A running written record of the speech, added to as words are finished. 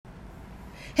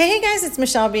Hey guys, it's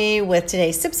Michelle B with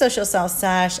today's Sip Social Sales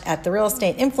Sash at the Real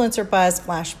Estate Influencer Buzz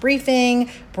Flash Briefing,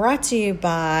 brought to you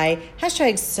by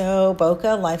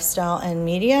 #SoBoca Lifestyle and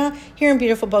Media here in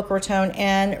beautiful Boca Raton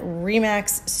and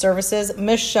Remax Services.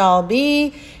 Michelle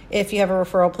B. If you have a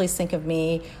referral, please think of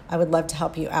me. I would love to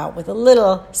help you out with a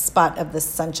little spot of the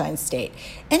Sunshine State.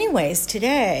 Anyways,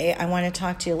 today I want to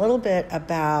talk to you a little bit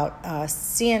about a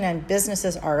CNN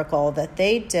Businesses article that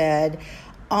they did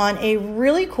on a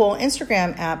really cool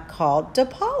Instagram app called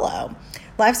Depalo.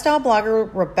 Lifestyle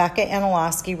blogger Rebecca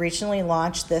Anilowski recently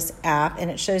launched this app, and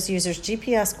it shows users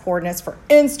GPS coordinates for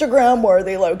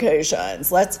Instagram-worthy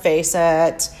locations. Let's face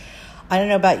it, I don't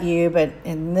know about you, but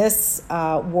in this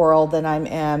world that I'm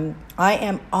in, I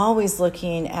am always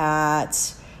looking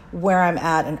at where I'm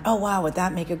at and, oh wow, would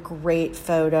that make a great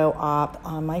photo op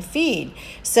on my feed?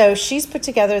 So she's put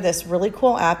together this really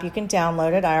cool app. You can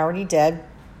download it. I already did.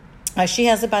 She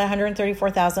has about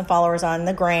 134,000 followers on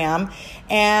the gram.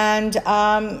 And,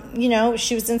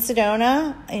 she was in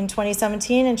Sedona in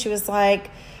 2017 and she was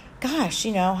like, gosh,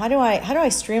 how do I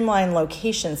streamline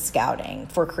location scouting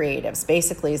for creatives?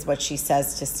 Basically is what she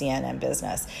says to CNN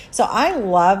Business. So I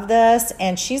love this.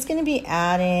 And she's going to be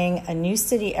adding a new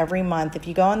city every month. If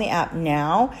you go on the app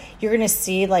now, you're going to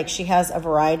see she has a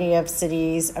variety of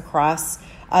cities across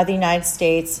the United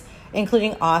States,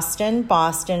 including Austin,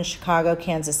 Boston, Chicago,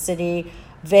 Kansas City,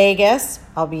 Vegas.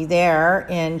 I'll be there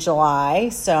in July,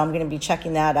 so I'm going to be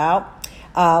checking that out.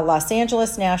 Los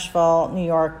Angeles, Nashville, New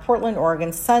York, Portland,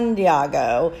 Oregon, San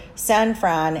Diego, San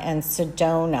Fran, and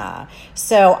Sedona.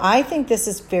 So I think this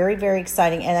is very, very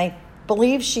exciting, and I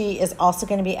believe she is also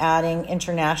going to be adding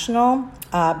international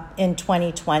in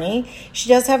 2020. She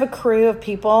does have a crew of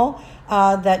people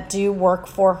that do work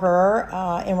for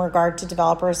her in regard to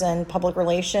developers and public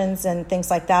relations and things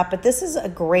like that. But this is a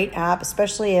great app,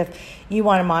 especially if you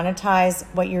want to monetize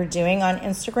what you're doing on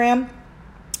Instagram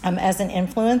as an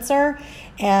influencer.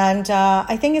 And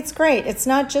I think it's great. It's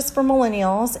not just for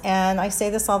millennials. And I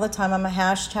say this all the time. I'm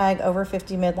a #over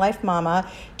 50 midlife mama.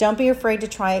 Don't be afraid to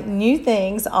try new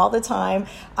things all the time.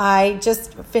 I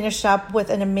just finished up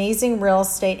with an amazing real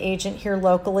estate agent here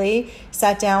locally.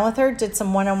 Sat down with her, did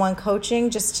some one-on-one coaching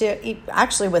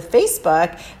actually with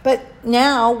Facebook. But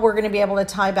now we're going to be able to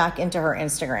tie back into her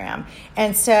Instagram.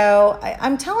 And so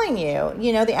I'm telling you,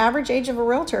 the average age of a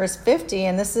realtor is 50.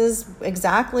 And this is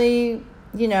exactly,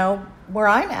 where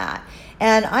I'm at.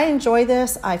 And I enjoy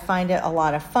this. I find it a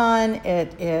lot of fun.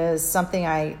 It is something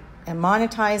I am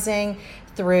monetizing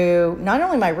through not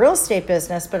only my real estate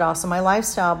business, but also my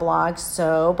lifestyle blog,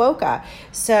 SoBoca.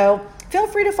 So feel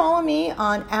free to follow me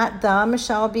on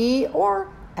 @TheMichelleB or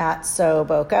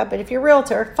 @SoBoca. But if you're a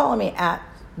realtor, follow me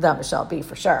 @TheMichelleB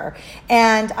for sure.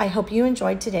 And I hope you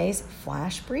enjoyed today's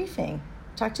flash briefing.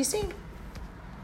 Talk to you soon.